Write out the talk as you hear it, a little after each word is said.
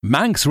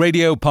Manx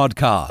Radio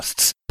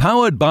Podcasts,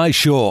 powered by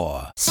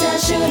Shaw. Sa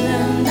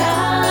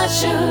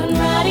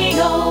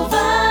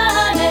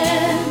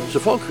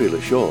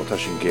fáilcíle seo tá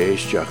sin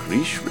géisteach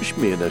rís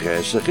mína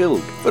réis a ghilg,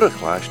 for a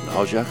chláis na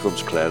háiseach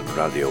ons cléir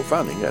radio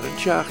fanning an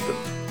teachtain.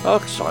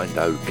 Ach sain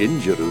dá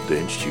gingerú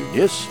den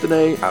stúnius,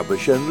 den abba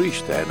sin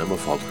rís den am a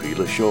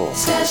fáilcíle seo.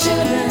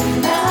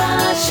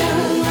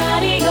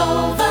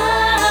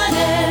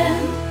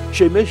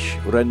 Séimiis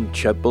ren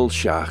tebal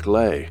seach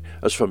lei,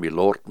 as van mi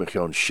lord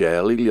mechion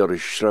Shelley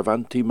liorish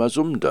Shravanti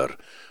mazumdar,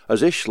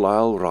 as ish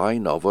laal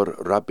rain over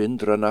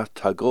Rabindranath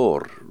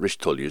Tagore,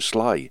 ristulius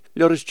slai,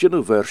 liorish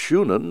ginu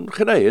versjoenen,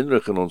 genein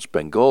rechen ons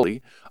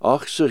Bengali,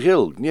 ach se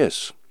gild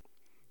nies.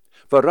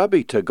 Va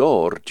Rabbi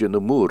Tagore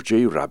ginu moor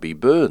j Rabbi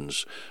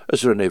Burns,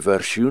 as rene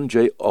versjoen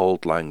j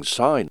Auld Lang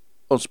Syne,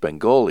 ons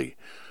Bengali,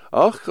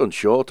 ach ons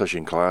short as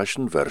in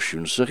klaasjen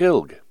versjoen se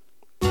gilg.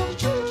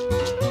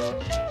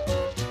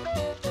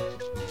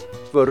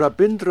 Va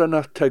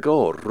Rabindranath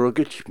Tagore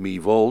ruggit mi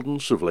volden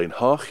so vlein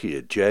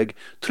hachie jeg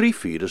 3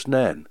 feet as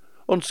nen,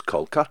 ons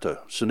Kolkata,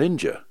 san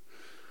India.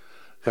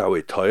 Gau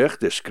e toich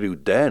de skriw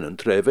den en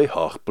treve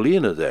hach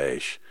blina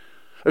deish.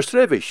 As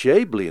treve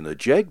she blina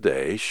jeg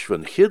deish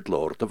van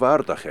hidlor de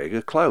vardach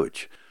ege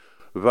klauwich.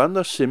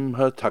 Vanna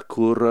Simha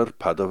Thakurar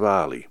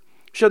Padavali.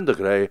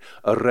 Shendagre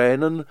a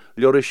reinen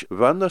liorish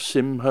Vanna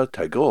Simha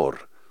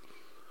Tagore.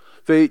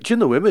 Ve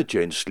gynnu ima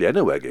Jane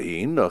Slienna wege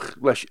heen ach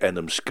lesh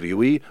enam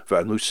skriwi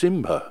Vanu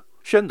Simha.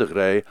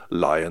 Shendagre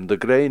Lion de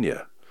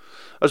Grania.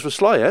 As we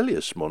sly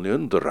Elias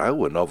monion de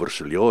rauwen over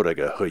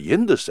Sliorege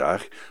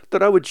huyindesach, de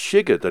rauwed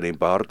shigge den in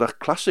bardach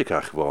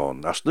klassikach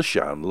waan as na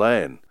Shan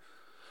Lane.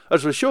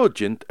 As we show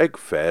jint eg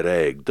fair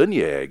egg, dun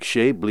ye egg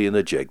she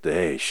blina jeg de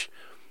heish.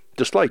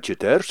 De slight je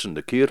tersen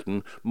de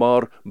keerten,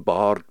 maar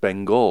bard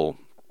Bengal.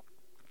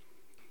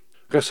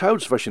 Gas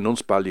houds was in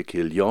ons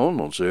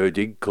Baljekieljon, ons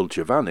eudig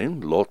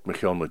kultjevanning, lot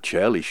mechion a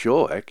Charlie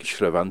Shaw ek,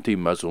 Shravanti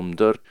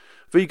mazumder,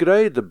 vi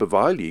grei de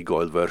bevaili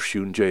goil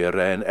versjoen je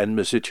rein en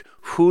mesich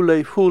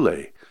fule,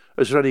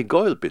 as rani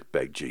goil bit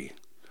begji.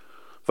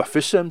 Va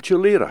fissem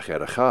tjulirach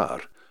a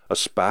char, a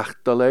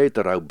spacht dalei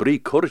der au brie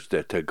courage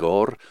de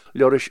Tagore,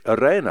 liorish a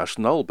rein as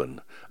nalben,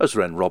 as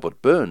ren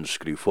Robert Burns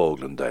skriw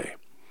voglende.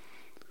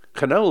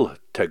 Chanel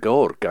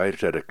Tagore geir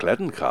a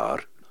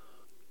kledenchar,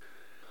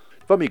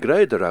 va mi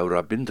greider au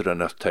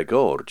Rabindranath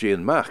Tagore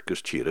jean mach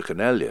gus tjire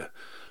genelia.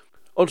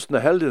 Ons na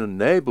helden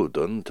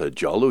nebuden te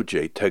Jollo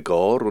J.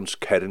 Tagore ons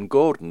Karen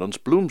Gordon ons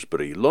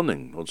Bloomsbury,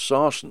 Lunning ons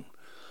Sarsen.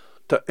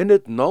 Te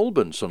init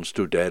Nalbans ons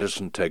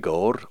Studersen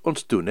Tagore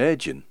ons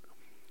Dunedin.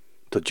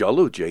 Te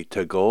Jollo J.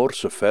 Tagore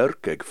se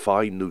ferk eg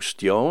fai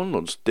Nustian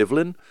ons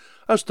Divlin,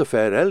 as te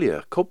fair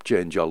Elia Cup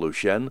Jane Jollo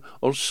Shen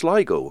ons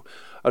Sligo,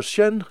 as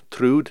Shen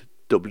Trude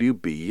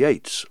W.B.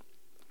 Yeats.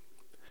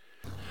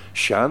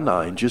 Shan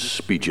einges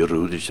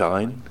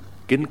spidjerudisijn,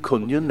 gin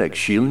kunjen eg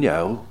shiel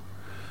njau.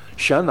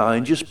 Shan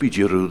einges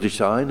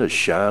spidjerudisijn as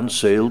Shan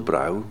sail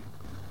brau.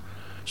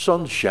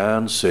 Son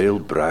Shan sail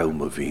brau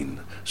maveen,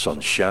 son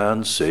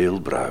Shan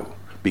sail brau.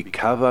 Be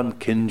cavan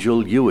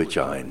kinjul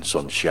uwitijn,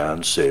 son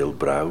Shan sail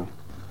brau.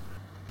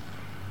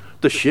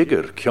 De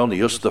shigger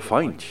kjoni us de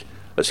feint,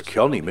 as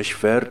kjoni mish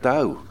fair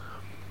dau.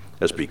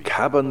 As be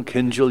cavan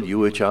kinjul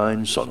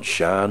uwitijn, son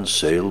Shan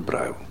sail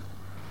brau.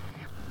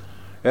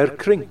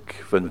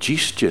 Krink van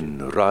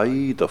Giestjen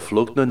rai de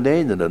vlugna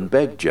nenen en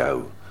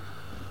begjau.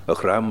 A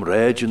gram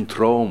regen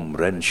trom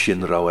ren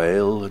shin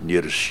rauel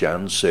neer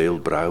Shan sail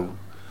brau.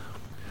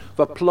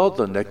 Va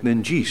plodden eg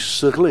nen gies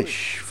se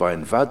glish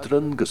fijn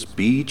vadren gus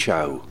bi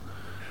chau.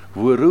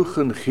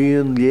 Woeruchen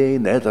geen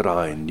leen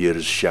ederijn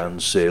neer Shan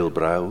sail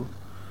brau.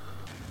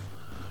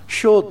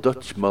 Sjo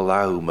Dutch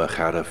malau me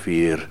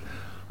charafeer,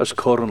 as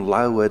korn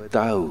lau et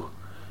dau.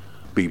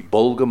 Be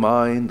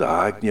bulgemijn de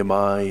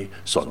agnamai,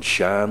 son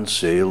Shan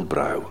sail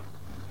brau.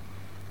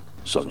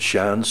 Son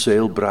Shan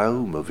sail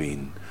brau,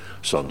 maveen,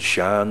 son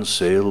Shan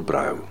sail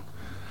brau.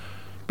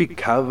 Be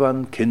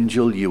cavan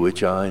kinjil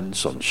uwitijn,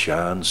 son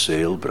Shan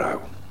sail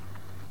brau.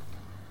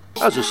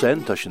 As a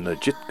sent as in a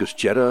jitgus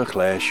jera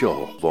chlea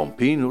shaw, von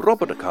peen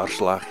Robert a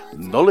Karslach,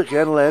 nullig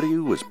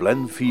enleriu was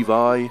blen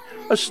fivai,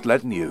 a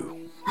sledden you.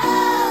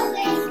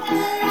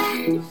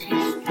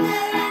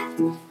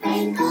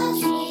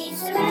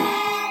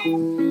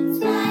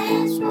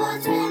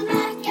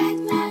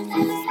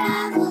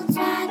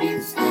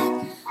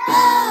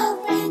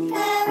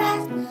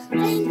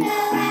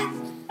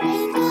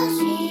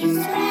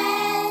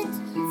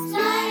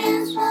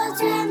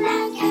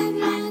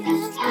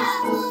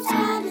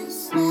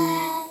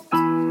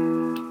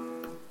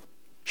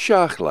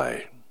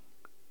 Shachlai.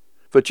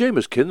 For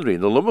James Kinry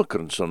in the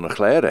Lummerkrans on the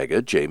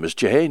Clairegge, James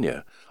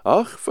Jehania.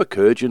 Ach, for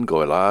Kurjan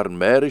Goilar and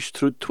Marish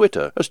through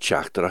Twitter as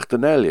Chachterach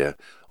Danelia,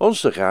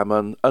 onze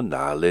Gaman and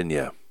na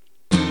Linia.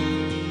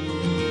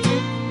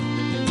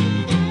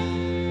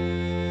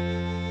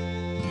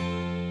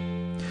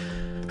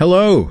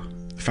 Hello,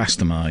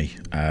 fastamai,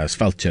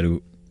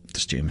 svalcheru,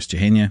 dus James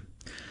Jehania.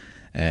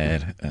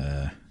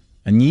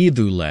 A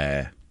nidu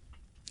le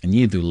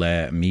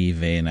mi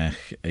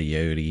venach a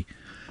yori.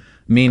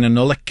 Mina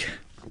nullik,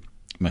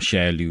 ma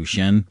séliú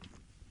sin.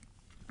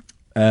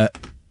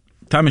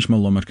 Tá mis má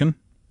lummerken.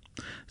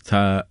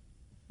 Tá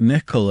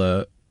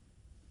Nicola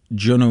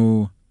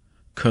Juno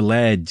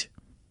College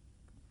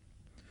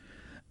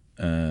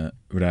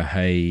ra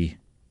hai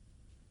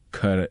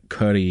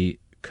curry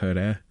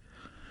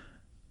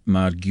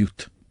mar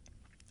giút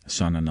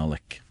son an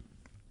nolik.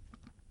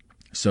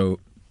 So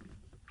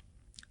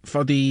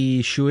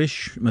fodí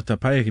siúis ma tá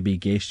paige bí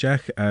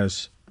géisteach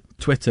as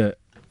Twitter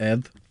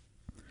ed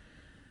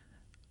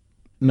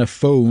na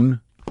phone,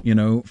 you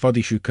know,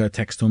 fodí siú ca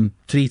textum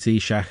trítí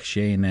seach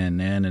sé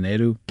an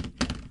eru.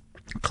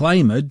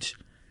 Climate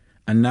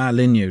an na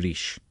linear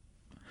ríis.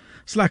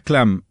 Slack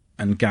lam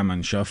an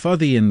gaman seo,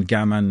 fodí an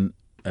gaman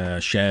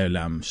share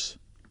lams.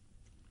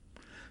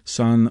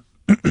 Son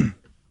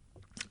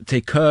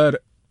te cur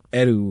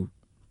eru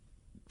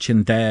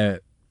chinde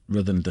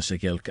rudden dus a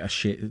gilk as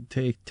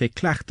te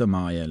clachta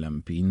mai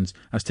lam beans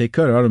as te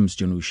cur arms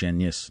junu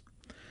shenyes.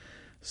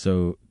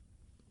 So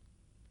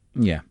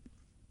yeah.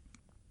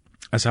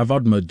 As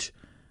havodmud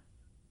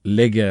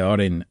ligge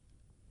orin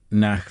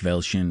nach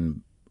vel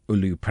sin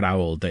ulu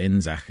prowl de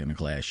inzach in a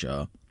glare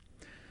seo.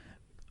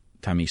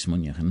 Tammy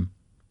smunjachen.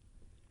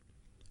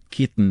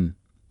 Kitten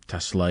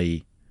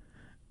taslai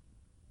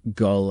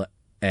gol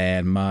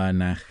ma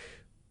nach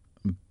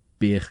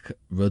bich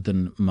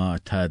rudden ma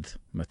tad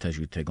ma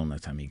taju tegel na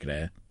tammy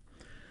gre.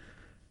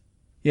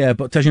 Yeah,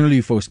 but tajun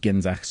ulu fos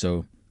ginzach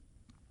so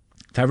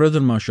ta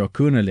rudden ma sho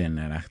kunalin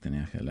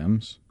achten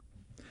lems.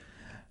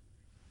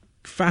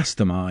 Fast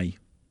am I,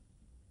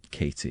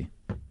 Katie.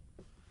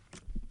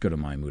 Good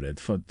am I murid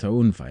for ta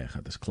unfeich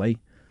had this clay.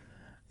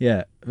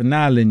 Yeah,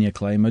 na linja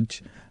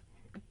climate.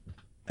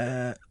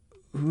 Hoe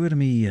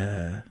me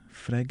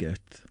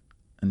fregat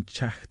en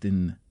chacht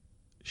in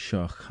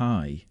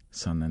Shanghai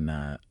san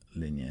na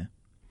linja.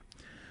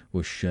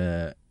 Was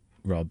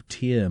Rob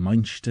Tier,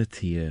 Meinster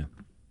Tier,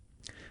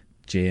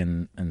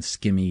 Jane and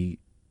Skimmy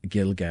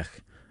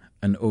Gilgach,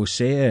 and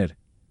Oseer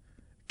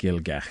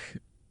Gilgach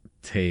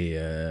te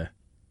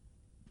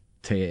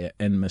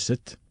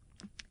enmesit.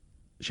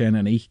 Shen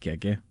an ich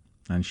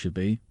and should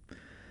be.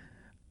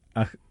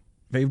 Ach,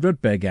 ve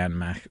rudbeg an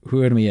mach,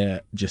 hoor me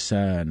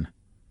Jasan.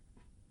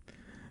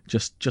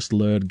 Just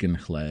lurgen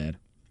chled.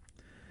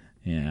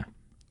 Yeah.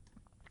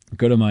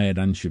 Good am I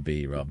an should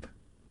be, Rob.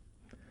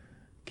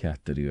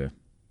 Cat du.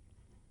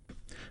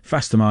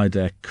 Fast am I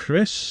de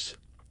Chris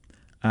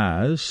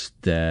as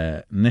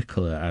de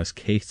Nicola as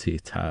Katie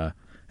ta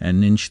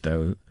en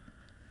ninchdo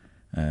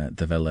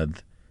de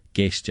veled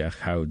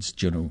geestiach houds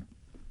junu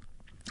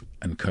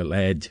and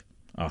college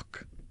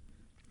och.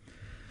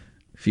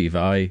 Fi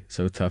vai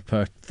so ta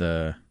part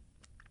the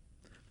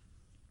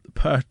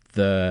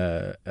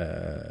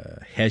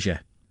hege.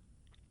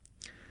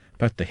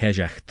 Part the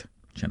hejacht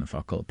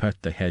Jennifer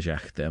part the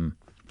hejacht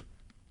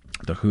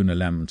the huna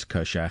lemt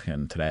kushach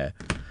and tre.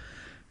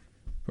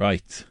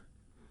 Right.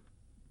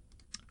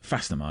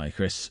 Fast am I,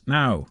 Chris.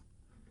 Now.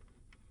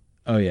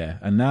 Oh yeah,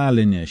 and na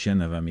linja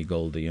shenava mi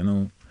goldi, you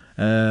know.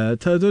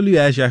 Ta dulu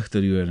hejacht the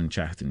uur and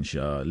chachten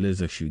sha,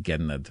 lizach shu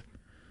gennad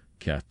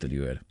cat the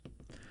uur.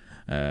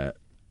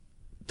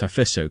 Ta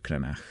fisso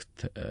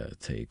krenacht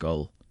te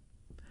gol.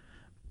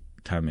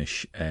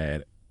 Tamish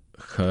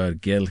chur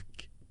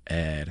gilk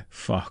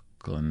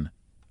fakon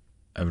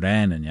a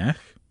renenjach.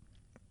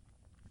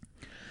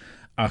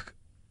 Ach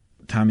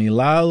tami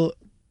lal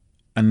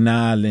a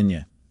na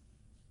linja.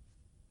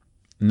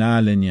 Na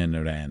linja na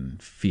ren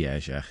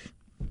fiajach.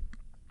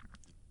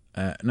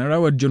 Na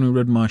rawa junu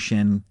rud ma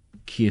shen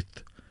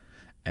kiet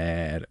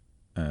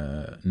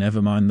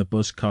never mind the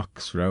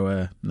buzzcocks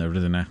rawa na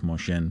rudanach ma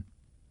shen.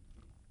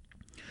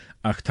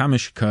 Ach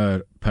tamish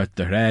kur pert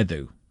de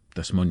redu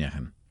da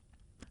smunjachen.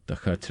 Da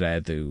chur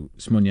tredu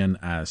smunjan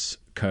as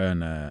kur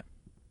na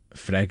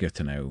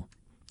fregertenu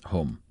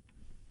home.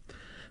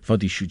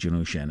 Foddy shu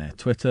junu shen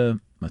Twitter,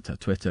 mata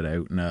Twitter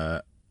out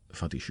na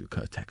foddy shu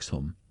kur text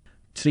home.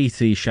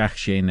 Trítí seach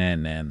sé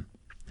nen.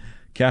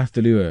 Ceart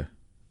de lua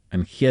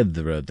an chiad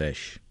the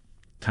rodesh.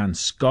 Tan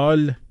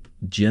skol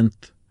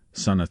jint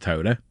son a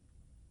taure.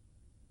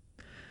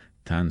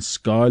 Tan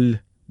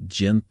skol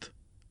jint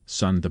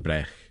son de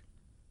brech.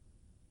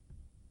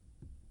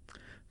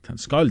 Tan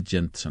skol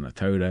jint son a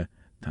taure.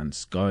 Tan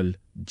skol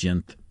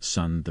jint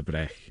son de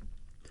brech.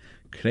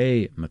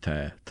 Cray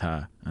mata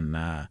ta an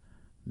na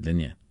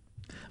linja.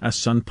 As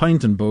son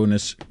point and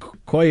bonus,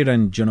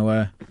 coiren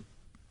junoa,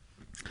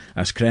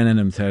 as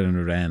krenenim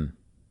terren ren.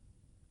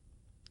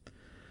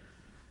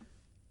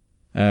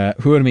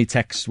 Whoer me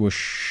text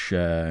wush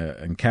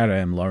and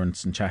Kara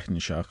Lawrence and Chachen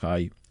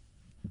Shachai.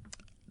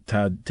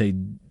 Ta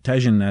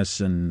tejen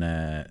as an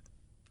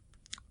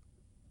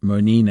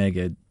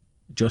Mernine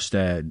just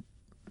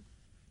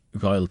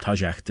goil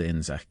tajachte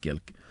in zach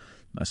gilk.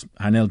 As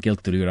hanel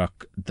gilk de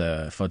Urak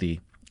the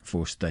foddy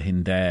force the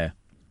hinde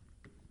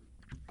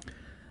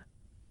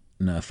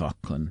na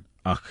faklen.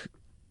 Ach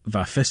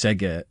va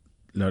fissege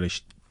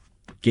lorish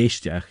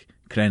geestiach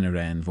krene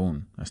ren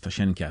von as ta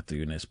shen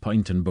unis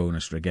point and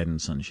bonus regedden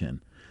sunshin.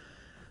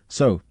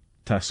 So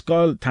tan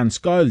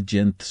skol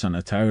jint son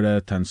a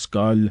taura tan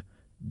skol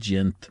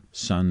Gint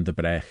son de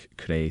brech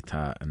cré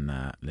ta yn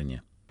na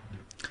linne.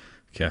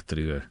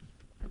 Ceatrúr.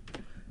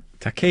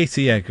 Ta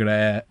Katie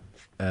gra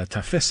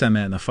ta fissa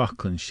me na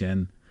Falkland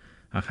sin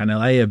ach an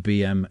elia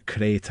BM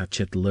cré ta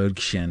chit lurg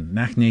sin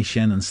nach né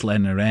sin an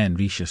slen ren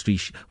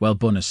rís wel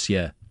bonus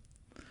sie.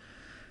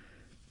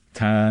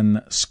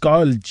 Tan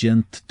skál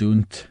gint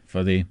dúnt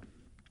fodi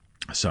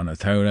son a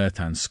taura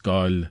tan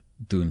skál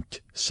dúnt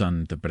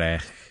son de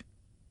brech.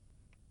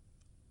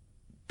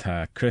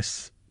 Ta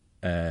Chris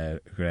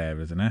gra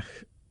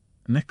nach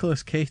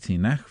Nicholas Katie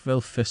nach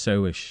vel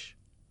fissowish.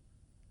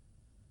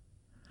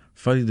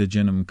 Fodi de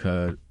ginum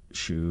ka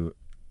siw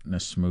na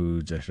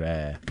smooth a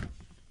ré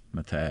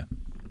ma te.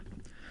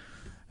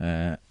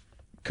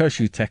 Ka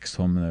siw text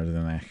hom ar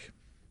the nech.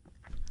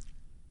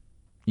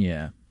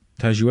 Yeah.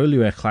 Ta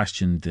jwylw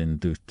chlasiwn din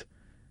dwt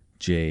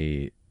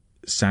J.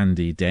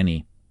 Sandy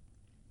Denny.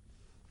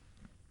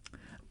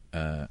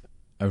 A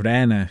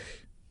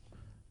renach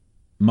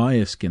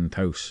maesgyn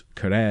taws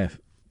caref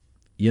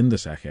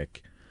yndysach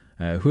ec.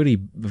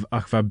 Hwri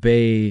ach va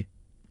be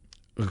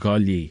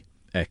golli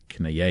ec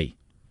na ye.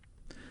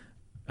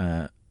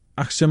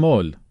 Ach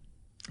symol,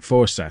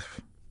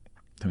 forsach.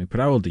 Ta mi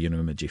prawd i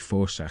yno me J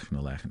forsach na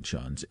lechen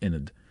sians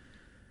inad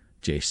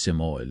J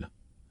symol.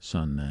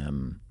 Son,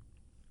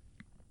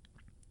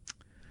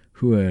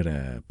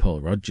 hwyr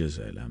Paul Rogers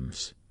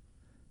lams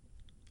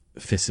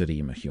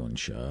fysari mach yon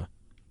sio.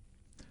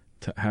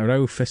 Ha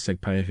rau fysag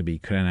paich bi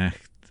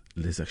crenacht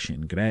lysach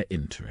sin gre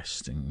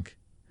interesting.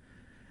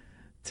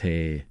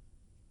 Te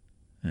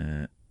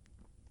hanela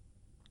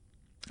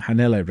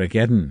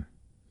regedden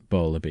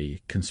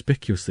Bolaby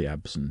conspicuously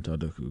absent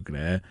odochu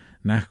gre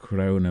nach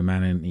rau na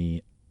manen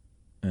I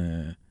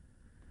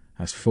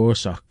as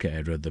forsach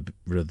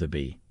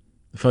rudderby.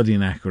 Foddy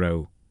nach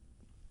rau.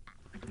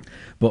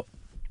 But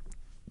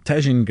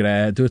Tejin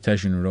gre, do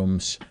tejin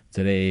rums,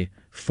 today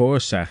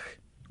forsach,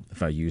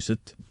 if I use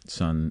it,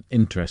 son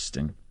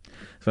interesting.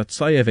 So that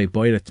say of a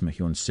boyret me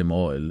yon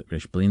simol,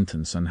 rish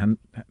blinton, son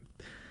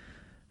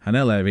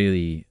hanela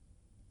really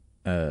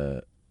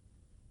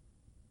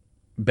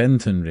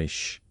benton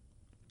rish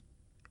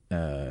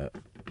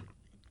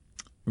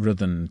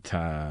rudden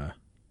ta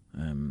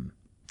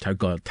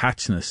god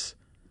tatchness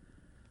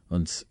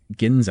und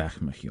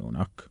ginzach me yon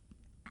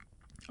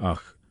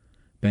ach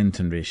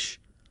benton rish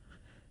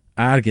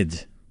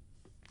argid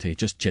te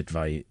just chit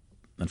vai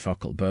an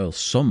focal boil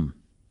some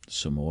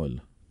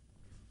oil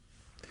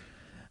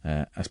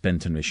as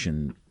benton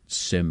vision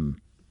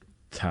sim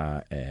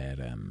ta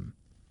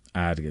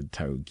argid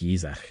tau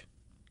gizach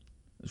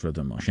as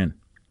rudder machine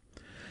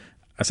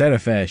as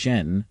fair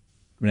shen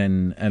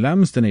ren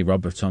Lamsden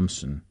Robert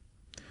Thompson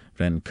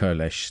ren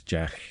curlesh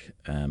jach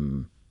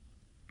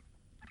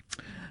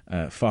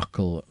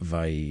focal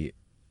vai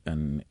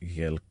an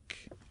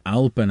gilk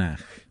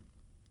albanach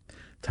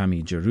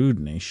Tammy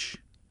Jerudnish,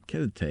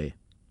 Kedete.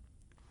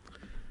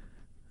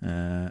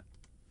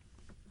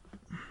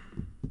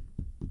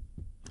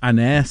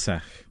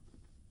 Anesach.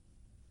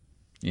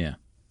 Yeah.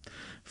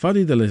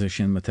 Foddy de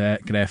lizishin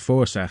mate gre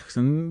forsach,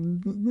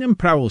 and nim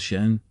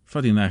prowlshin,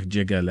 foddy nach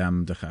jigga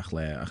lam de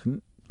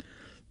chachle.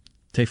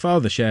 Te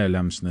father share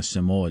lams na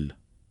simol.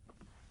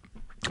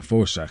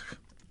 Forsach.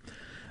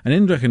 An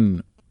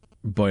indrechen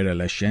boire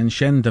leshen,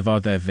 shen de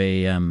vode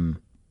ve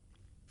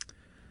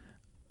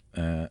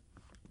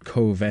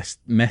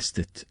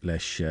co-mestit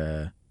lesh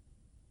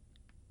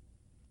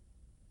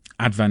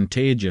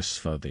advantageous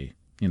for the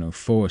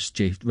force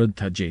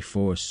rudta j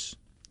force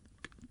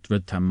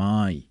rudta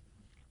mai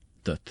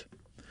dut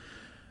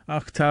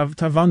ach ta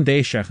van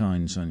deishach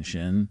ein son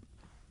shin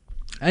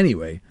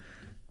anyway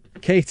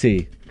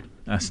Katie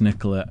as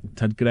Nicola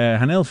tad gre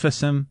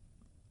hanelfism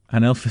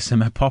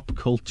a pop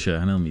culture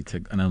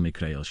hanel mi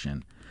creol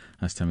shin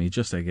as ta mi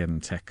just again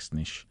text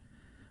nish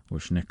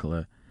wish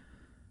Nicola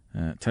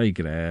ta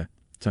gre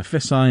ta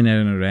fisain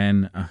an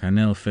ren ach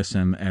anel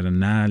fisem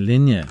na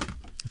linje.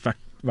 In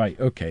fact, right,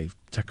 okay.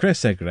 Ta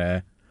Chris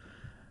gre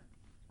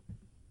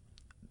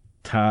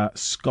ta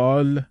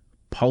skol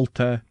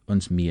palta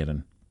ons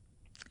mieren.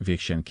 Vik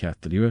shen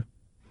katriwe.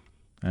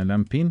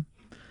 Lampin.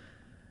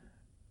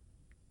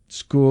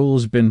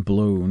 School's been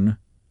blown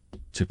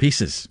to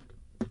pieces.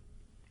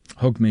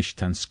 Hugmish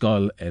tan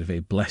skol ve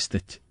blessed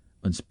it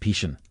ons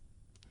pischen.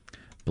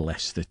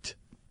 Blessed it.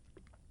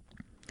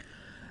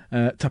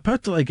 Ta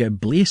put like a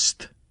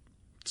blast,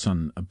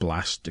 son a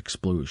blast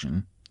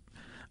explosion.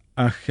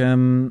 Ach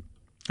ta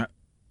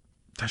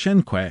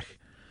shen quech,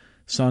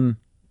 son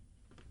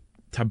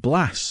ta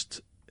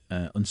blast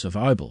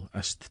unsurvivable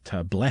as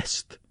ta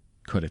blessed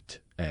could it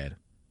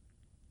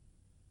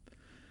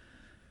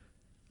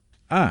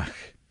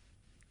Ach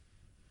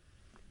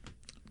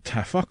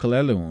ta focal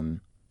elun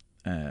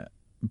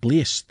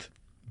blast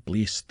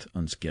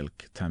ons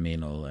gilk ta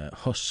menol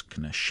husk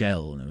na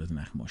shell na with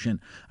nach moshin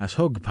as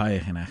hug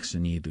paich en ach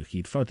senidu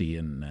hid foddy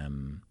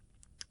in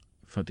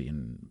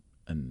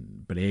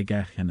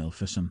bregach en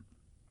elfism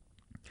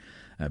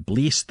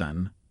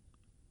blístan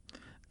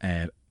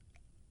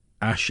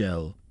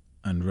ashel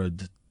and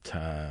rud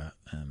ta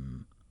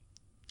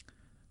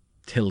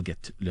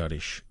tilget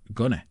lurish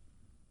gunne.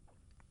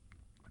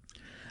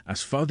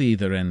 As foddy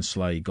the ren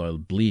sly goil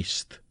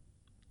bleast,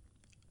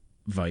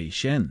 vai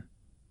shen.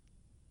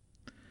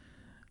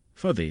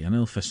 Foddy an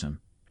ilfism,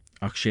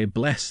 ach she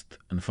blessed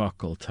and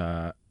focal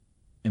ta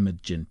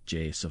imagint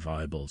jay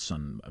survival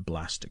son a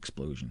blast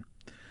explosion.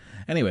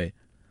 Anyway,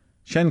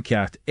 shen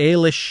cat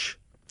eilish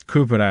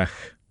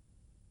kuberach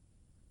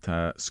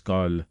ta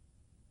skol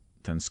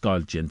tan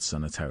skol jints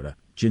on a taura.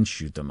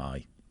 Jinshu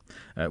damai.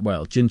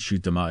 Jinshu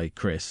damai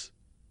Chris.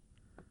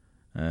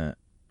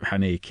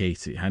 Hane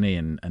Katie,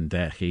 Hane and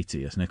der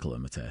Katie as Nicola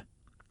Mate.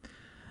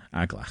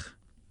 Aglach.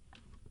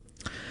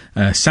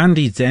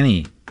 Sandy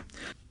Denny.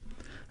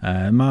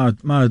 Ma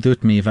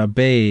doet me va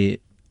be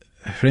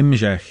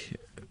hrimjach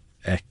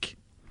ek.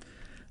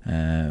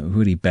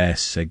 Huri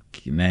bes eg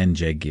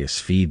nenjeg is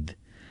feed.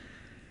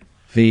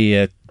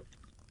 Va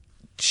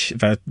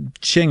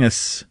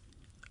chingas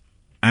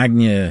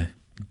Agnia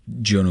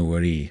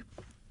January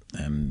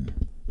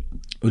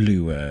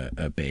ulu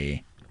a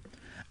be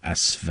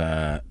as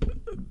va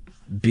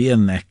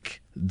beernek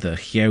de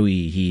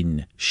chewi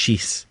hin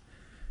schis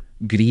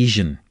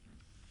griechen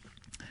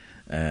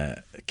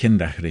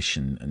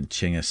kindachrischen en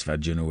chingas va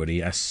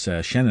January as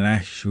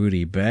shenach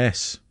uri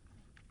bes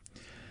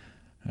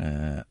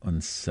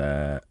ons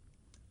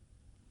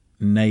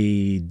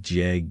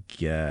neijeg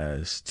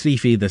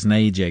strifidas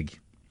neijeg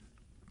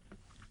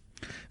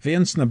vi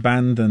ons na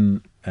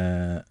banden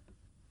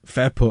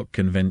Fairport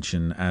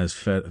Convention as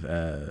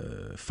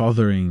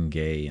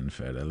Fotheringe and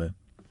Ferrella.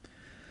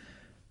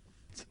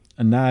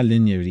 And na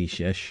linear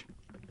rishesh.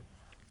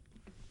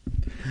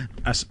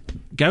 As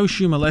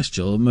Gaushu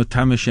Molestial,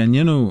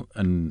 Mutamishenino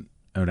and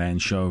Aran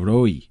Shaw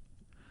Roy.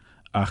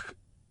 Ach,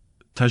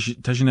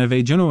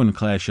 Tajineve Juno and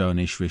Claire Shaw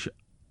Nishwish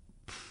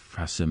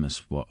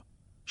Hasimus what?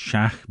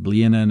 Shach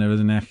Bliena and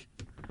Erdenech.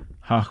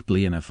 Hach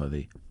Bliena for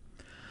thee.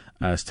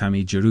 As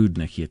Tammy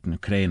Jerudnik yet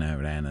and Crana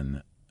ran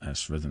and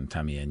as rhythm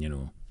Tammy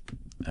and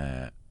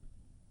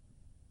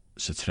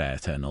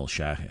Satre and all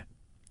Shahe.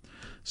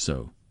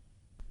 So,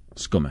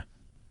 Skumme.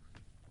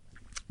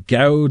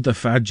 Gau de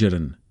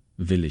Fadjeren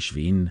Villish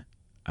Veen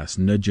as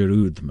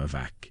Nudgerud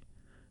Mavak,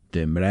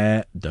 de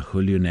Mre de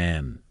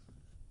Hulunen.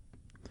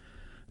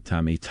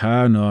 Tammy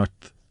ta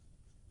not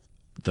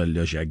de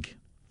Lujeg.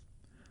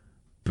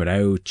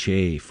 Brau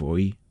che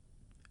foi,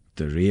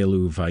 de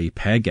Reelu vai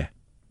pege.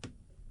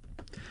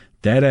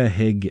 Dere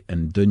hig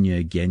and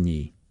Dunya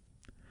Genyi.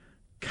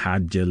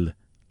 Cadjil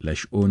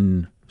lesh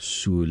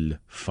sul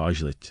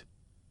fajlit.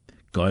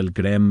 Gail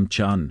grem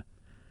chan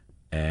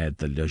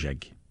de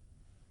lujeg.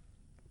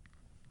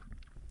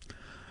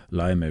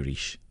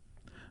 Laimerish.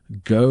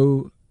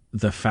 Go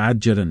the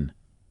fadjeren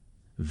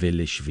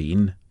villish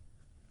veen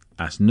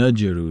as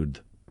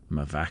nudgerud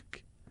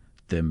mavak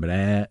de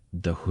mre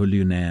de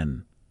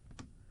hulunen.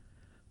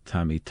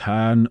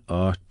 Tamitan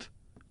ort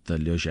de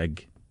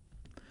lujeg.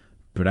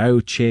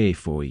 Brau che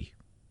foi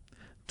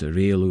de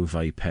reelu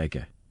vai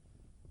pege.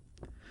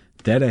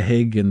 Dere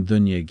hig and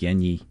dunya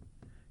genyi,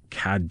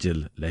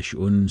 cadjil lesh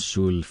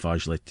sul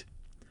fajlit.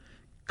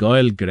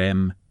 Gail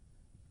grem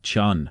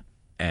chan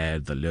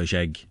the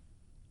lujeg.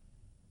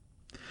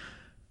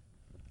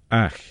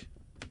 Ach,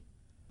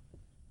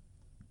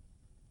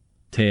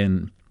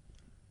 ten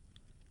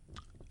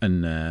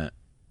an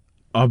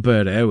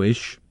aber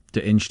ewish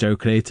de inchto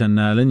crate an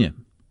linje.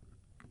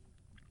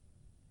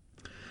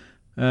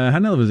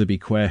 Hanel was a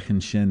big quech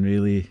and shen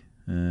really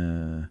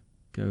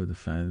go the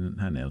fan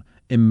Hanel.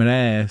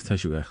 Imre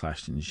tashu a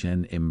clashin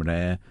shen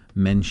imre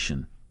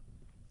mention.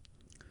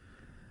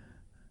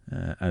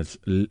 As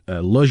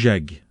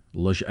lujeg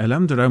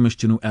alam de ramish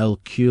tunu el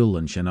kul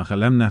and shen ach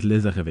alam nat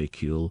lizach of a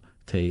kul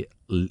te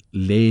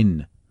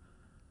lane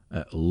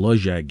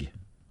lujeg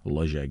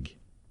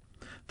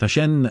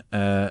tashen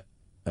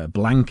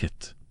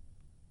blanket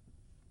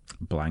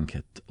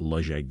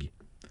lujeg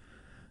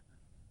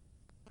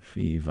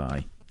fi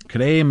vai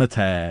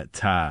cremate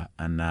ta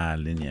ana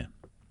linje.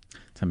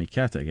 Tammy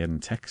Kata getting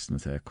text na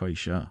te koi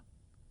sha.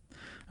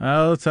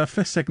 Well, ta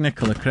fissig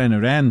Nicola crena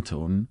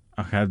renton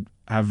ach ha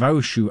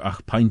vaushu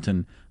ach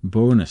pinten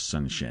bonus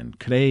an shen.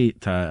 Cre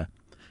ta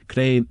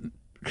na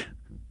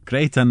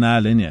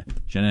linje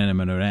jenena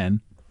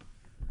manoren.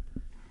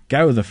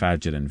 Gau the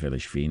fadgerin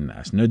village fin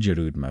as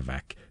nudgerud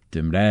mavak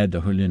dimre de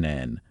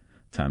hulunen.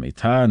 Tammy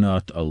ta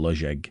not a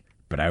lujeg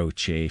brau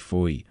che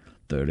foi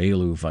de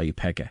reelu vai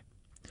pege.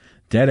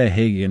 Dere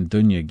hig and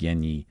dunya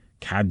genyi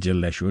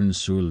cadjil lesh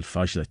sul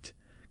fajlit.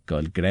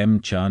 Gael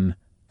grem chan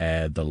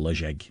the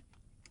lujeg.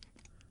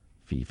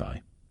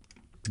 Vivai.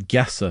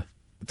 Gassa.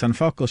 Tan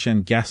focal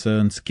shen gassa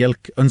uns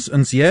gilk uns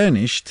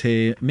jönish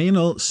te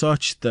menal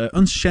such the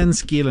uns shen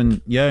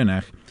skielen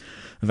jönach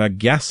va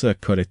gassa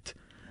kurit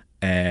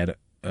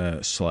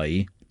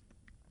sly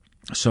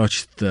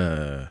such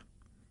the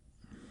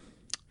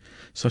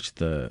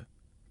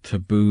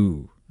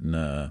taboo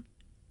na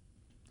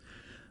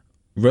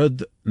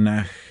rud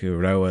nach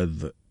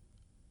rawad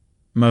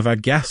ma va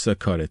gassa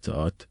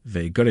koritot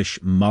ve gurish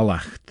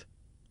malacht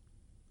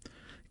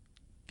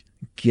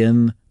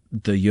gin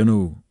de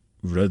yunu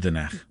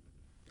rudenach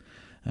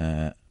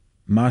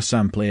Mar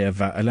sample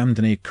va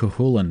alamdani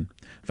kuhulan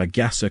va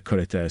gasa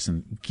kuritas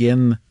and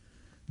gin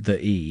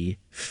the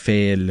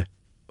fail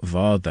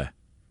vada.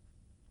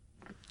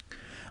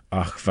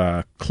 Ach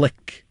va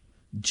click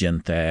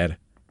genter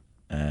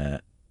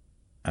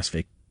as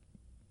ve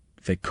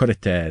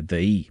kurite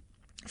the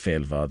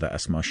fail vada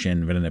as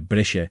machine within a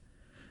brische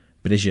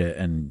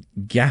and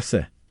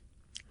gasa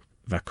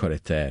va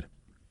kuriter.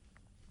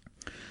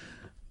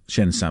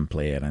 Shen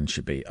sample and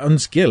should be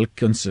unskilk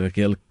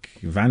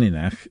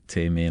vaninach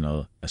te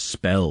menal a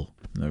spell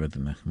na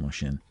riddenach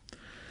machine.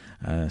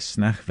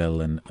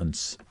 Snachvel and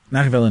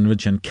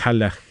ridgen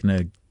kalach na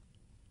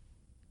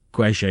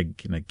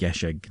gwesheg na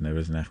gesheg na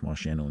riddenach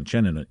machine un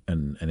chen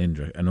an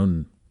indra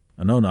an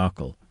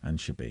unakal and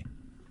should be.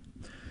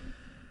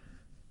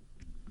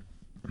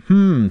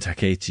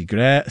 Taketi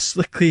gre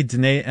slickly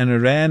dne and a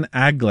ren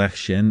aglach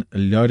shin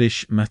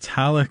lorish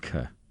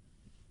metallica.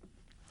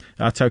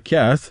 Atau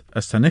kiat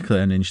as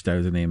tanikla an inch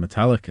down the name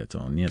Metallica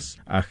ton, yes.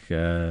 Ach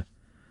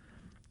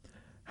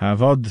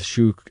havod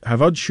shu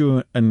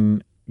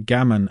an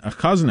gaman a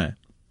chosne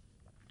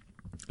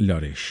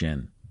lorish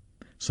shin.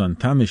 Son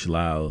tamish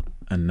lal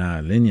an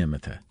na linia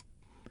meta.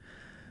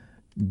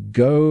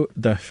 Go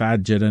da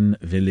fadgeran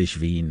village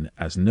veen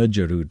as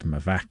nudgerud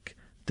mavak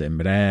de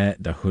mre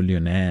da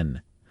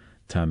hulionen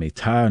ta mi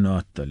ta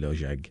not da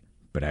lojag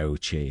brau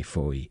che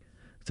foi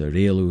de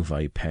reelu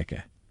vai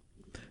peke.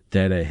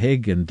 Der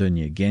hig and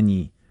dunje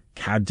geni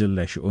cadel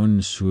lesh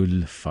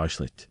sul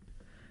fashlit.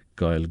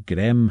 Goil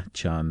grem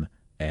chan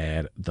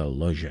the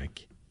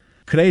lojag.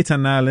 Creta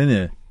na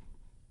linne.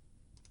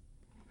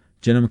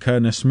 Jinam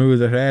kerna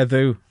smoother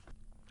edhu.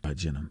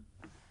 Jinam.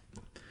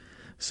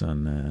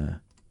 Son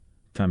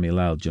Tammy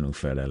lal jinu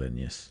fer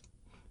elinius.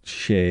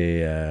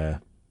 She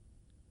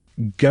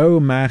go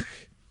mach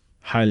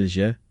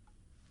halje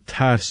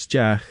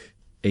tarsjach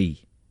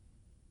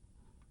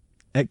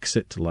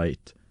exit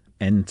light.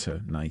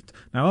 Enter night.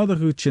 Now other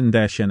huchin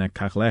deshen a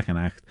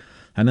kachlechenacht,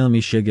 hanil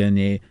mi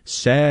shigene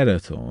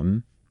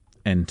seraton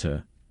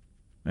enter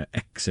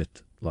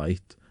exit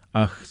light.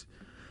 Ach,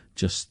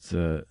 just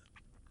imre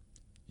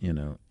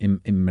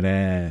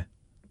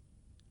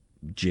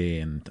J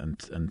and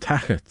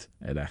tachet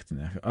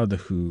erachtenach. Other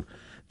who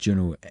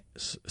junu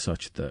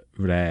such the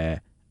re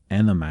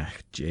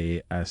enamach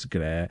J as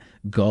gre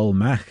gol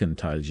mach and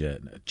talje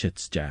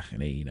chitsjach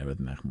and ein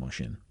everything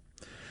moshin.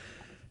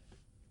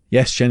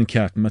 Yes,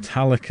 Shenkat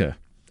Metallica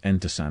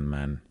enter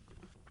Sandman.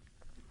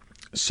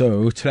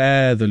 So,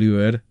 tre the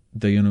lure,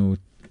 the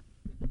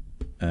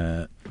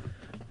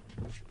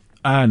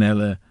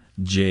Arnella,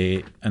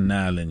 J, and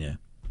Narlinia.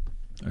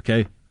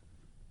 Okay?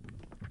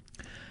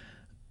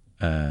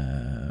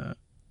 As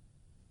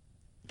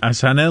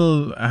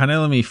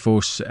Hanel mi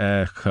fos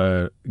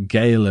her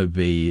gale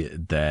be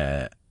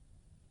de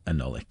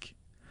anolik.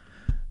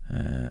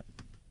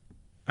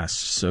 As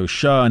so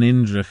Shaw an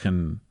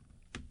Indrichen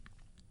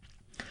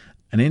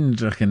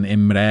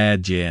imre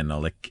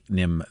genolik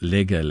nim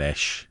ligge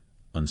lesh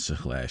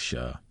unsich lesh.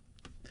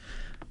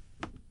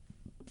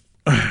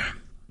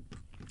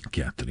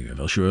 Kiatri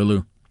vel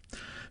shurlu.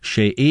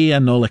 She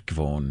anolik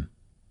von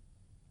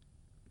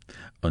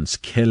uns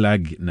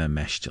killag na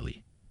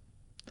meshteli.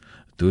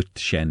 Dut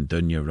shen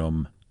dunja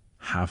rum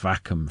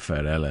havakum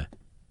ferelle.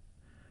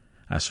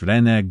 As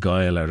renne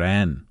goyle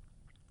ren.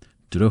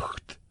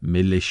 Drucht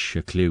millish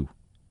clue.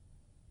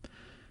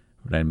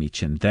 Ren mi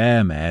chen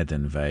dem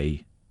eden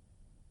vei.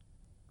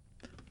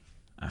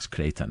 As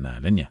creta na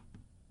linja.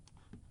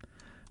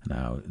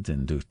 Now,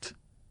 den doet.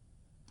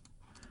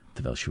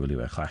 Terwijl je willen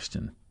weer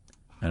glasten.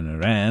 En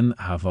ren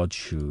havod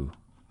shu.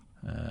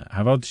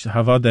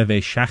 Havod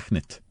eve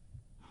shachnit.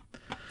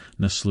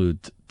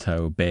 Naslud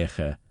tau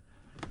beche.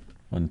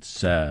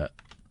 Want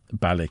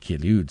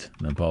balekilud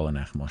na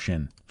bollenach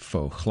moshin.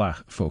 Fo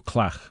klach.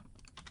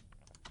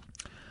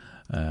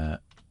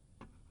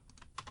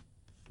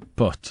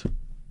 But.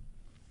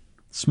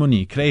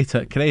 Smunny,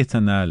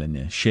 creta na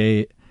linja.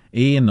 She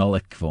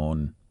nolik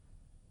von.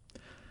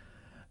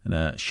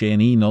 She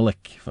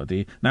nolik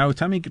foddy. Now,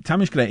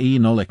 tamish gra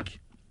nolik.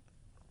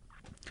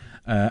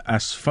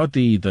 As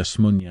foddy the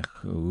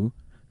smunyachu,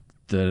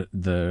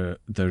 the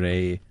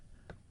re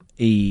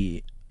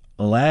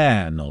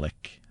la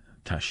nolik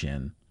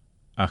tashin.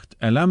 Acht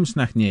elams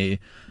nachne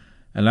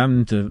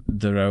elam de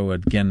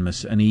road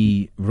genmus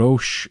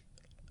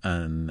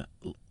and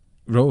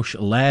rosh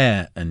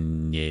la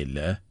and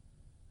yele.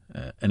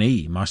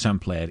 An mar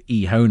sampler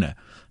hona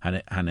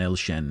han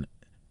elshen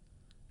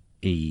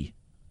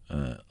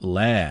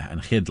la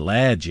and chid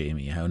la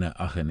Jamie hona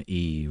ach an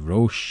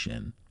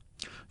roshen.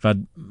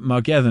 Vad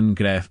magethen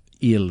gref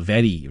il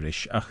very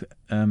rish ach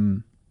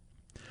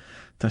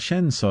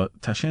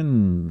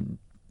tashen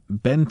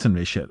Benton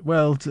rish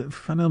well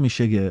fanel mi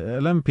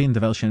shige lampin de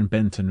velshen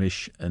Benton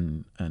rish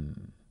and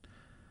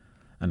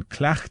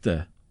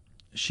klachte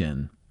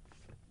shen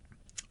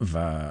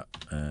va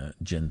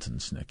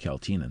gentens na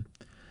keltinen.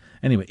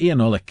 Anyway,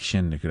 Nolik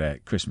shen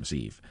Christmas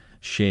Eve.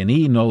 Shen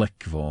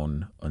Nolik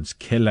von uns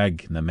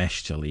killag na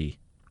meshtali.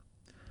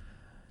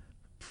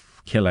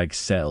 Killag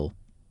sell.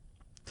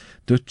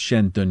 Dut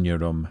shen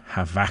dunyerum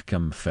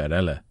havacum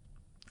ferelle,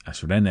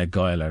 as renne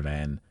goyle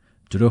ren,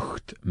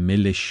 drucht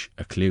millish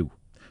a clue,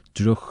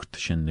 drucht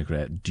shen the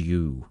great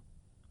dew.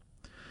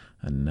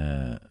 And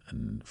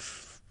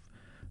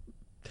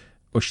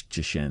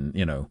ushtje shen,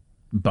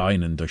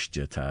 bain and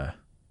dushtje ta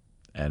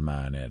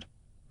man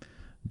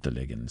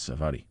deligan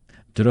savari.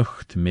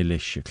 Drucht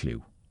millish a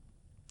clue.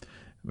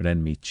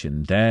 Ren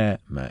meetchen there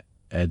me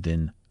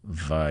edin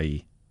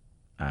vai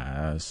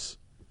as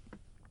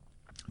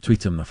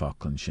tweetum na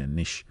Falkland shin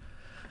nish.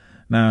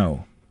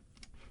 Now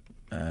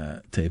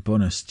te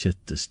bonus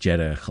chittus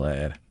jere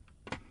clare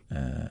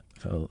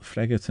fel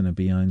fregat yn y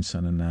behind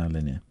son yn na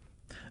linne.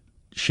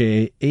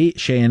 She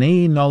an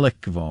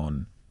nolik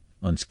von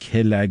ons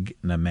killag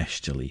na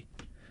mestjali.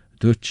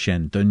 Dut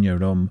shen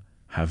dunyerum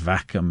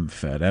havacum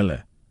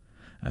ferelle.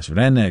 As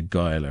renne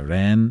goyle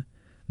ren,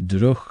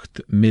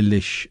 drucht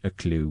millish a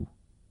clue.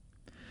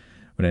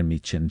 Ren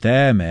meetchen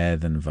there me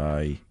than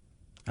vai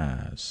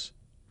as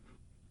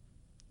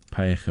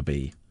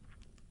Peichabi.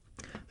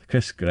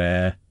 Chris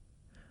Gray,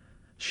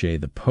 she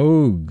the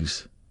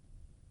pogues.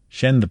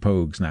 Shen the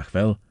pogues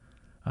nachvel.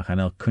 Ach an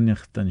el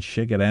kunjach dan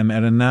shigerem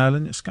an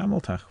nalen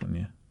skameltach when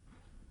you.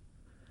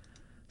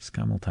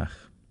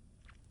 Skameltach.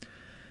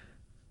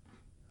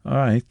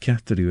 Alright,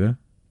 Katerua.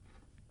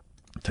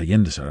 Ta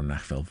yendes are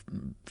nachvel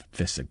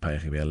fisig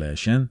Peichabi le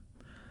shen.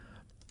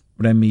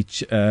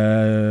 Remich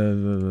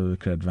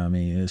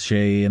credvami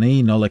she an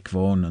nolik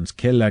von ons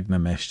killag na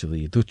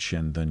mesteli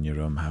dutchen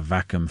dunyerum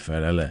havacum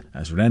ferelle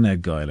as renne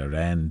goyle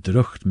ren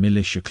drucht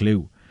millish a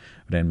clue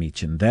ren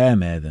meechen there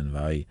meden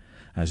vai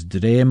as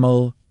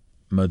dremel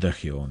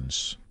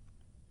mudachions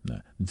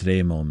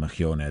dremel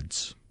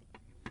machioneds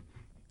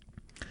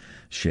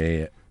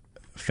she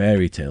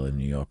fairy tale in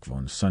New York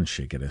von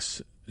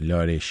sunshigeris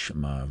lorish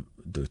ma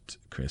dut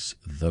Chris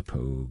the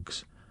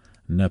Pogues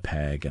na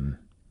pagan.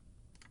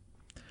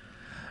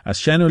 As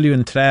Shenolu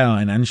and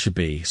Treo in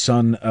Anshabi,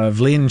 son of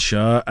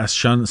Linshaw, as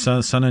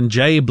son and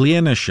Jay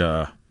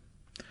Blianashaw.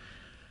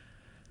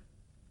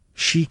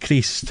 She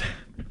Christ.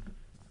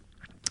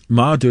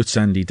 Ma dut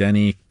Sandy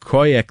Denny,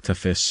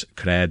 Koyektafis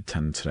cred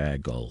tan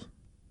tregol.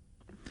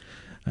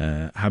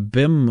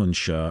 Habim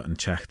unshaw and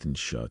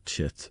Chachtenshaw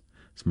chit,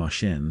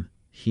 smashin,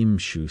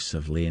 himshus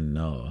of Lin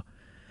no,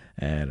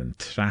 and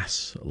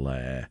tras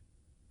le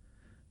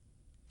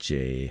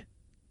Jay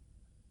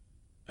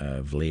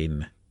of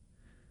Lin.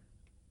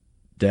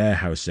 Der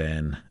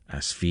hausen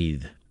as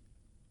feed.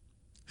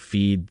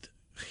 Feed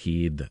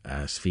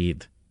as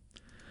feed.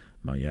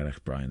 Ma Yerich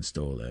Brian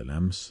Stoll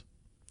lams.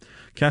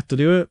 Cat to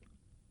do it.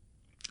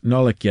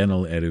 Nolik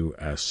yenel eru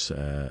as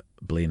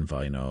blin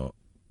vino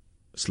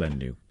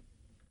slendu.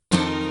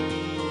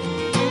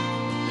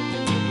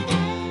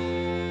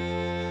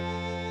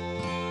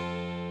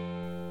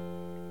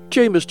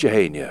 James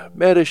Jehania,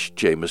 Merish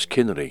James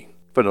Kinnery.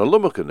 Van a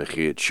lummaken a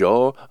geet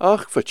shaw,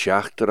 ach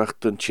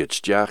vertjachteracht en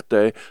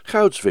chitstjachte,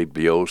 gouds ve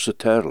bios a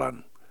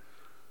terlan.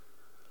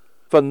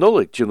 Van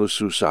nullik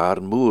genusus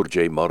aarn moer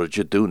J.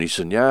 Morridge Doonies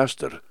en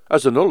jaster,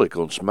 as a nullik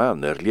ons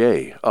man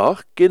lie,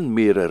 ach gin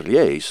meer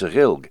lie se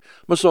gilg,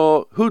 maar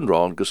so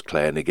hoenron gus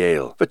kleine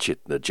geel,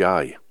 verchitne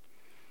jai.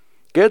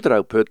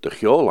 Gedrou put de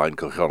gjolijn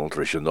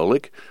kogoneltrish en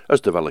nullik,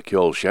 as de wel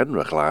gjol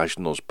shenre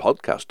glaasjen ons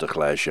podcast a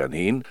glaasje en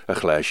heen, a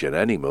glaasje en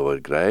any moer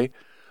grey,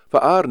 for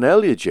Arn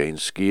Elia Jane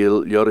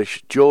Skiel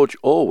Jorish George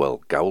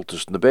Orwell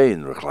gaultus na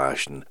bain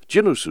reclashen,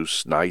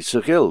 Ginusus nice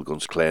a gil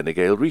guns kleine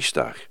gael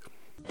ristach.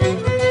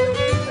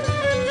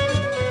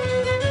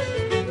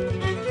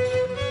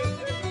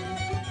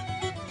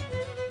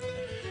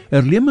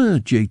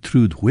 Limme J.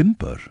 Trude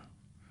Whimper.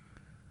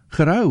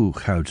 Gerau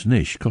gouds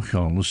nish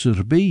kochanus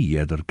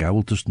jeder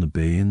gaultus na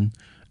bain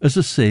as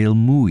a sail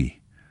mooi.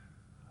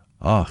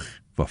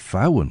 Ach, va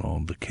fouwen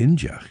on de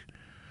kinjach.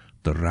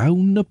 De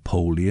round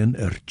Napoleon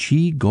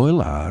chi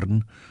goil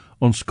arn,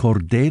 ons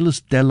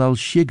Cordelis Delal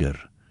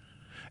Shiger,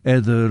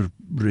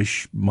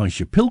 rish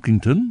Mansje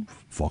Pilkington,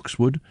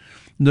 Foxwood,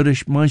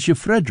 rish Mansje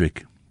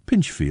Frederick,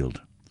 Pinchfield.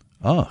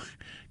 Ach,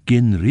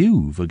 gin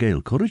riw va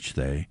gael courage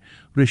they,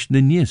 rish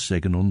ninjes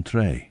egen on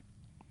tre.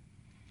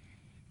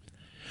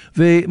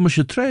 Ve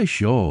musje tre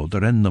shaw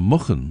der en na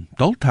muchen,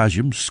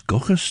 daltajum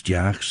skuche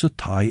stjach sa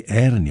tai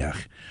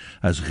ernjach,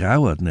 as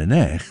gauwad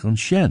nenech on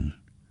shen.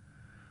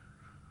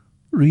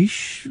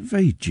 Rish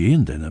ve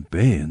jeen den a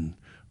bain,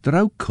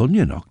 drau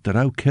kunjanok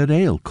drau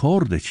kereil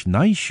cordich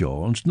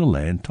naishaw ons na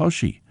len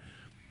toshi.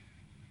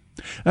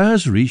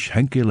 As rish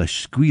henkel a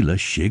squeala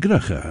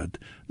shigrachad,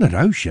 na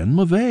rau shen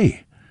ma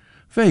ve.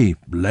 Ve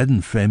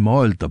ledden fe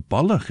moil de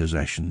ballach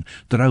gesessen,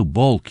 drau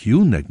bol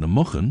kunig na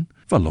muchen,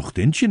 verlocht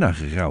inche na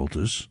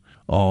gegaltes,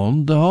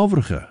 on de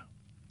havrige.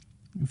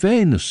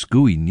 Ve na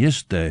skui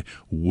nis de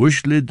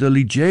wushli de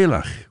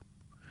lijelach.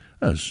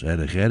 As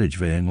erich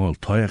ve engol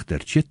toyach der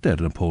chit der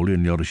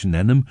Napoleon jorischen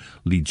enem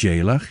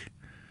lijelach.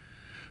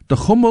 De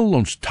gummel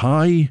ons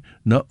tai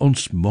na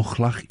ons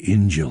mochlach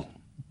ingel.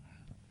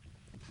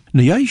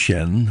 Na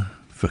jaishen,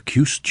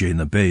 verkiust je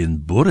na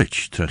bein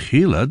burrich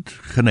trachilad,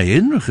 gene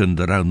inrichen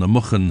der aan de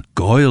mochen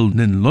goil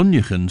nin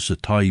lunjechen se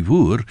tai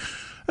voer,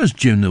 as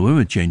Jim na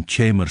wimmet jen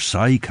chamber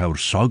sai cawr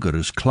sogar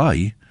as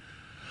clai,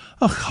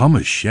 ach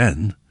hummus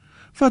shen,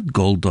 vad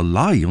gold a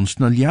lai ons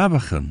na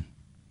liabachan.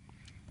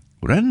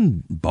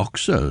 Ren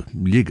boxer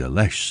liga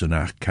lesh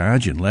sanach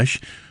cajin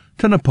lesh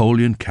to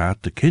Napoleon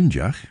cat de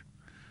kinjach.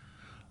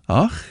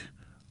 Ach,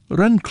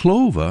 ren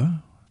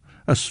clover,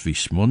 as vi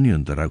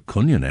smunion der au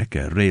kunyanek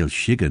rail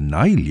shiga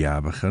nai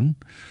liabachan,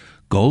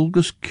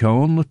 golgus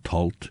kjon na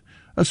tolt,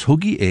 as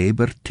huggy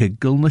eber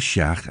tiggel na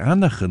shach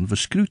anachen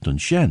verskruten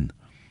shen.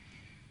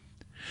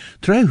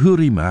 Trei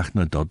huri mach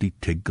na doddy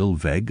tiggel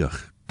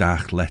vegach,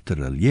 dach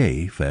letter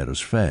alie, fair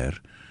as fair,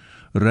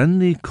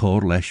 renni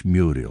cor lesh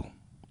Muriel.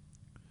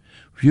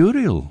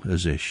 Muriel,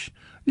 as ish,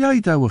 jai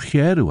dawa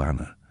cheru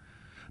anna,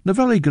 na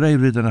vel I grei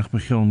riddenach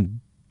mechon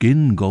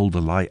gin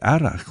goldalai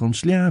arach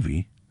ons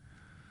liavi.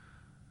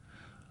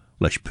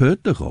 Lesh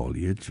pert de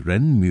golied,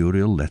 ren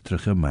Muriel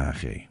lettrige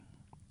mache.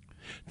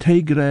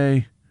 Te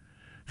grei,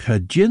 ga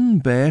gin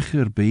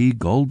becher bi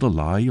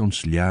goldalai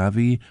ons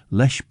liavi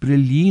lesh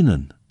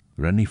brillinen,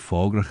 renni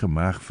fogrige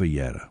mach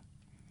verjere.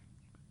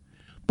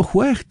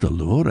 Beweeg de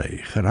lore,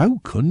 gerau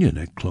kunjen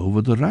ek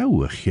clover de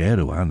rauwe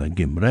cheru anna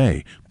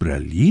gimrei,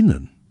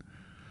 brillinen.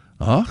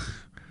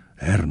 Ach,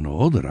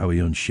 no de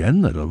rauwe ons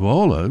shenner of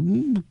alle,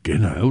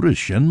 gin aure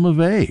shen me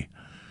wei.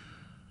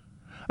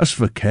 As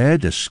verkeer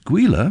de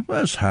squealer,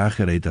 as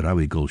hager de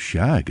rauwe gul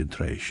shag en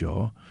tre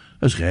shaw,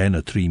 as geen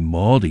a tri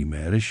modi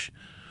merish,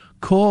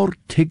 cor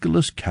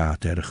tiggeles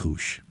cat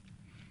goes.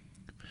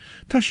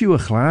 Tas you a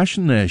glaasje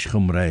nesh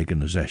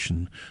gumregen as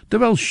eschen,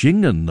 terwijl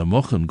shingen de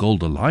mochen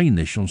goldelai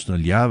nish ons na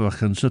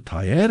liavachen se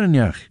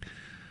taierenjach.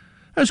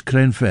 As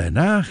kren ver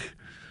nach.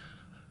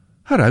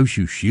 Heraus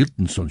you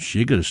shielten son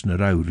shiggers na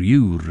rau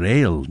riu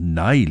rail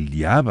nai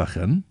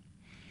liavachen.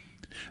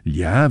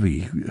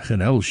 Liavi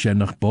genel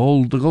shennach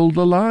bol de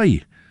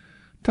goldelai.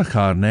 Ta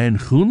gar nein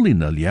groenli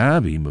na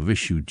liavi me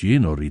wish you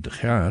gin or de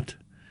gaat.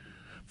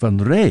 Van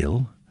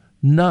rail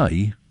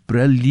nai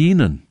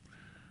brellinen.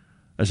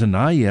 As an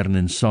eiern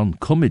in son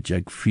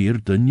cummijeg vier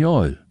den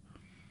joil.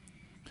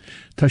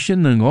 Ta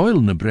shin ng oil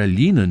na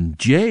brellinen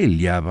jail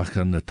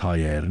javachan na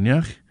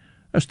taierniach,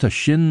 as ta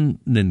shin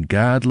nin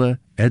gadle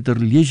eder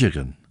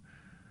lijigen,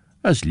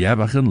 as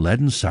javachan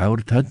ledden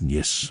sauert had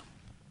nis.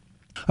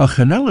 Ach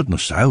genellet na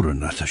sauren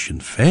na ta shin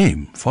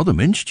fame, for the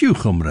minst you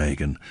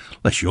gumregen,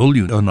 les jol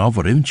you an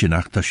over imtje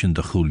nach ta shin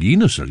de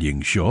chulinus al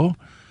jing shaw.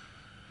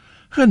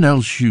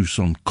 Genel shu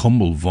son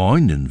kummel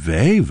wine in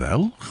vee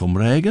wel,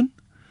 gumregen.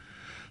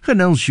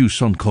 Genel shu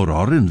son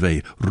kororin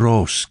vee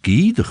raw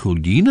ski de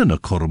chuline na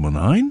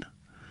kormonain.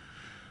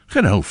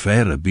 Genel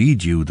verre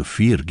bid you de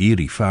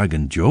viergierie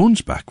Fagan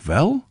Jones back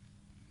wel.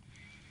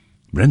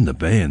 Ren de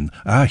been,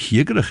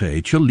 hiegerige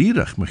eetje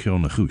lierach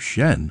mechion a goes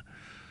shen.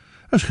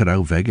 As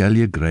gerau weg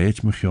elje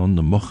greet mechion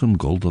de mochen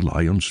golde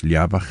lions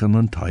liabachen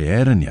en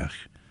taierenjach.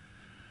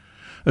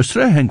 As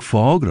tre henk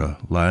fagra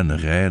la na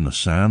rei na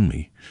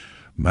sanmi.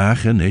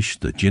 Machen is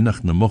de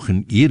jinnach na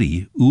mochen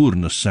iri oer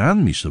na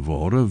sanmi se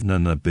vore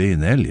na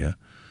been elje.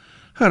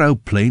 Gerau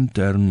pleint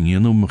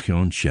jeno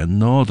mechion shen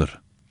nader.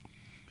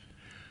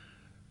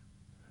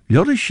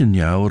 Jorischen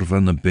jouwer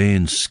van de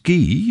been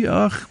ski,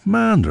 ach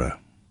mandra.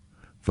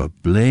 Va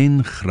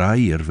blein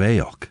grij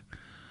weok.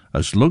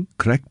 As lug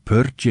krek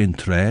purt jen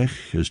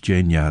treich, as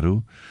jen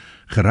jaru.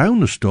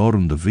 Geraune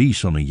storm de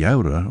wies on een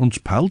joure, ons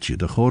paaltje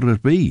de gorrer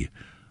bij.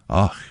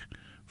 Ach,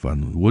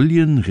 van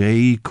William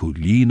Ray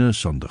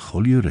Colinus on de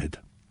goljurid.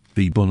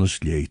 Wie bonnes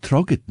lie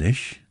trogget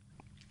nish.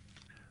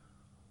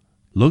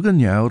 Lug een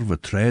jouwer va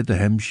tre de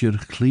Hampshire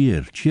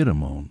clear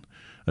chiramon.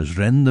 As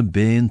ren de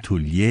been to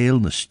liel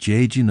na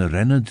staging a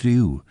renne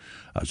driw,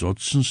 as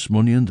otsen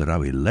smunien der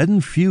rau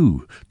ledden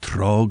few,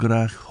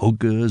 trograch,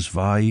 huggers,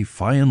 vai,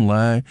 fine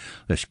lai,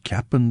 les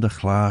kappen de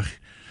glach,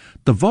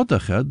 de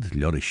vodachad,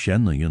 joris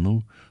shenne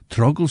jenu,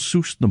 trogel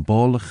soest na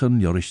boligen,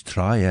 joris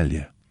trai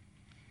elje.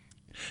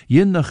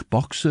 Jinnach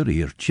boxer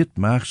eer chit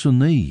maag so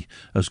nie,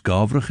 as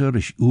gavriger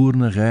is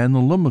oerne gein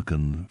en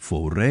lummeken,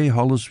 voor rei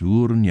halles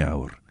woeren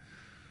jouwer.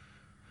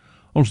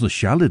 Ons na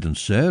shalid en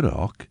sere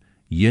ook,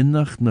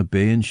 jinnach na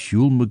been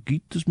shul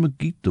magitas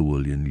magita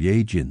willian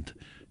legend.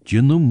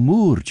 Jinu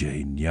moer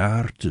jane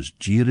jaartes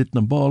jirit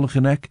na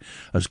baligen ek,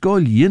 as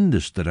goil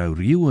jindes der au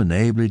rieuw en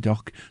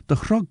eblidok de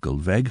groggel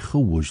weg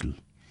gewoezel.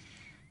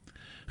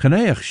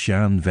 Geneach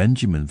Shan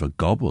Benjamin va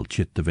gobbel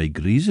chit de weg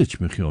griezich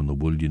mechion na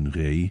willian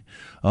rei,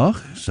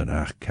 ach,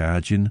 sanach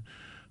kajin,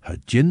 ha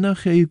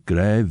jinnach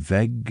grei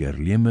weg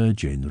limme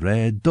jane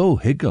rei do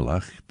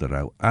higgelach der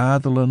au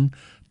adelen,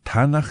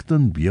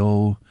 tanachten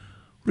bio,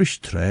 rish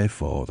tre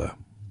vader.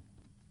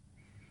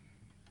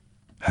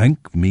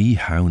 Henk mi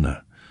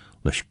hauna,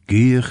 les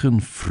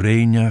geechen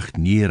freinach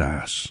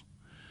nieras.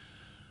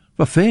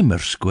 Va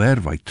femer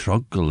square vai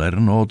troggel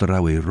oder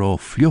au ro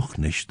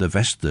fluchnisch de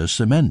veste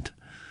cement.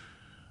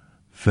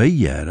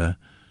 Jere,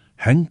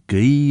 Henk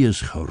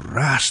is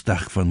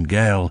gerastach van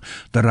geil,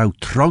 der au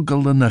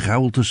troggel en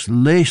gaultes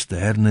leeste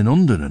in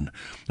onderen,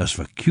 as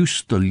va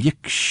kuste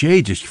lik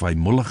shedisch vai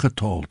mulle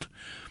getold.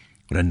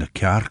 Ren na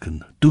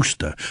kerken,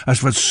 dusta,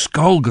 as wat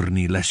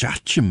skalgerni les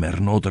atje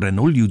noder en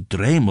ulju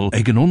dremel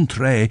ag an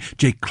ontre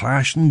je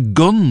clashen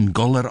gun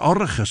goller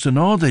orchas en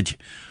adid.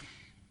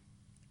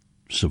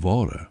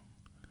 Savora,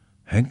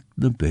 henk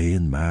de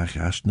been maag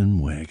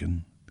asnen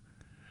wagen.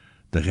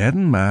 De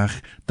redden maag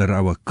der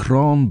ouwe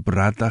kroon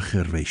bradach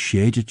wei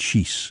shadet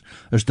chies,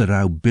 as der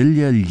ouwe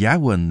bilje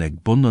ljouwen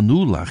eg bonnen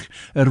oelach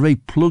wei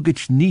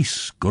plugget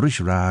nies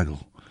gorish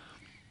ragel.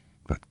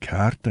 Wat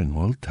kaart en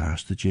ol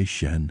taste je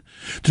shen,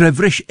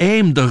 trevrish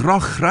eim de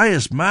roch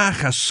reyes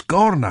maag as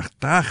skornach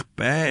dag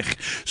bech,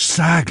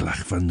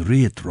 saglach van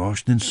reet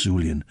roosn in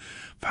Sulien,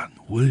 van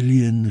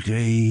William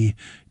Rey,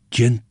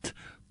 Gent,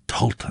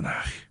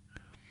 Toltenach.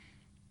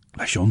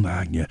 Leis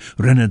onmagne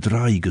renne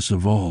draiges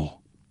of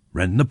all.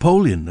 Ren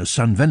Napoleon as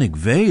San Venig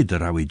ve der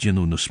awi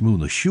ginu na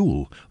smoon a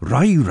shul,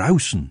 rai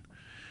rausen,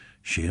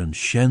 she an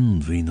shen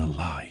vina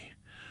lai.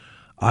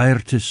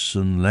 Aertis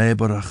an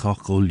leberach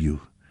och ulju,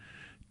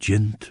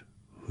 Gent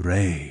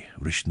Rey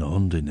rish na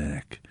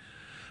ondinek,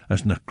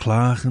 as na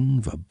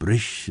klagen va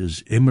brish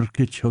as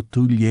immerkich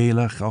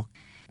hotulielach och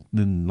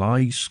nin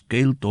lai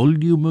scaled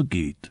ulju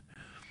magid.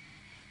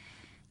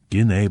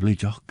 Gin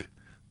eblig och,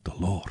 the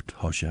Lord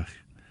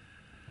hoshach,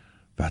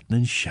 wat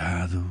nin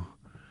shadow,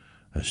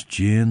 as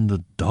Jane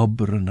de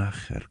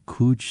dobrenach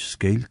koets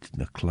scailt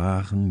na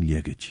klagen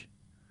liegget.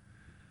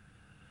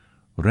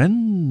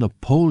 Ren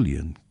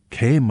Napoleon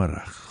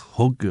kemerach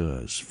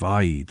hugge as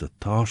vai de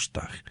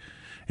torstach,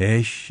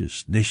 eis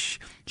as nish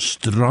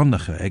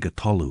stronnige ege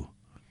tollu.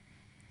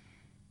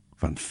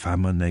 Van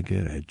fammen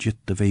ege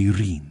jitte vei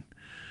rien,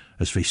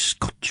 as vei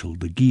skotchel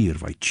de gier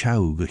vei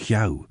chau ge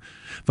jou,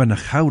 van a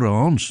chaure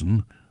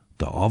onsen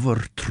de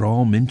over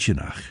trom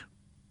inchenach.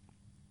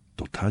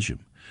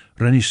 Dotajem,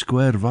 renny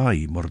square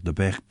vai mor de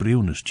bech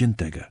brunes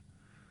jintege.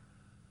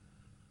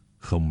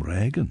 Chum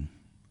regen,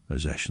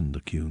 as eschen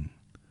de cune.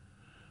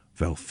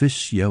 Vel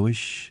vis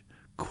jouish,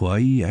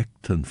 quai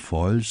ect en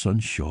foils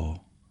on shaw.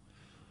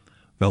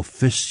 Vel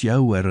vis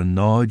jou een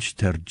nodge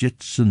ter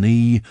jits en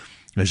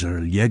as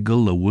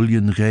jegel a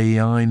William Rey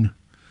ein.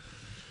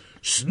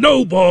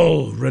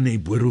 Snowball, renny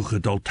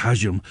buruche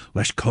doltajem,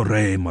 les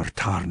corre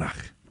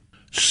martarnach.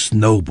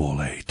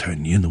 Snowball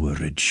turn jinwe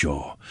rid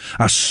shaw.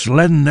 As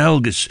slen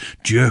elgus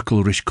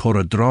jerkelrish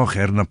corra droch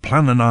na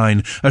plannen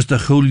ein, as de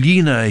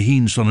cholina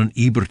heen son een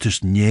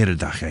ibertus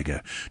neredach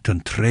egge, ten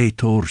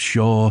traitor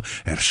shaw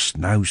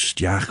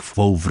snaustjach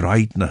vo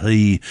vreit na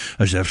hee,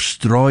 as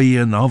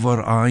strooien over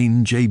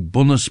ein je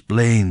bunnes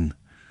blain.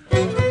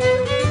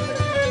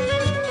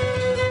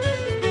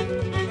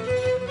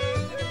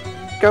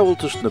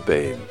 Gaweltus na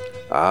been,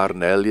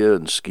 Arnelje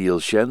en Skiel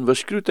Shen was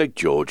screwed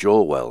George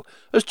Orwell,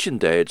 as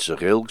chindeid sa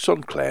gilg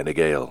son kleine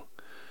gale.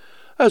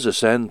 As a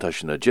sen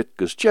tash na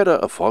jitgus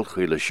jedda a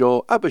folchwheele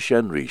shaw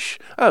abashen rish,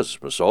 as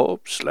ma saw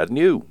sled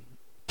new.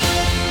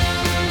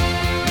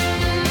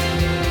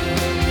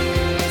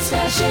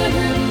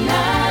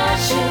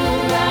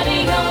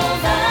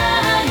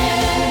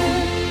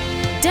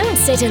 Don't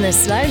sit in the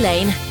slow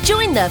lane.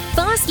 Join the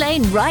fast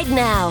lane right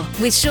now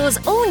with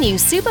Shaw's all-new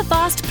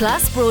Superfast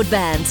Plus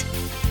broadband.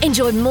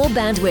 Enjoy more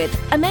bandwidth,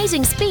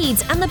 amazing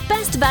speeds and the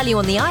best value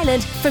on the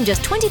island from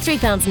just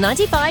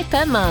 £23.95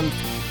 per month.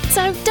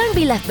 So don't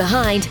be left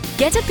behind.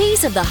 Get a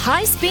piece of the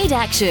high-speed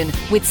action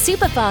with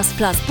Superfast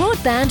Plus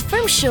broadband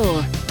from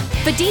Shaw.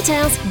 For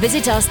details,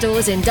 visit our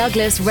stores in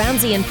Douglas,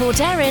 Ramsey and Port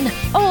Erin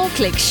or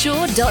click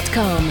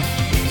shaw.com.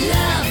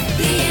 Love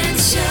being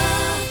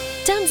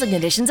Shaw. Terms and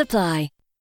conditions apply.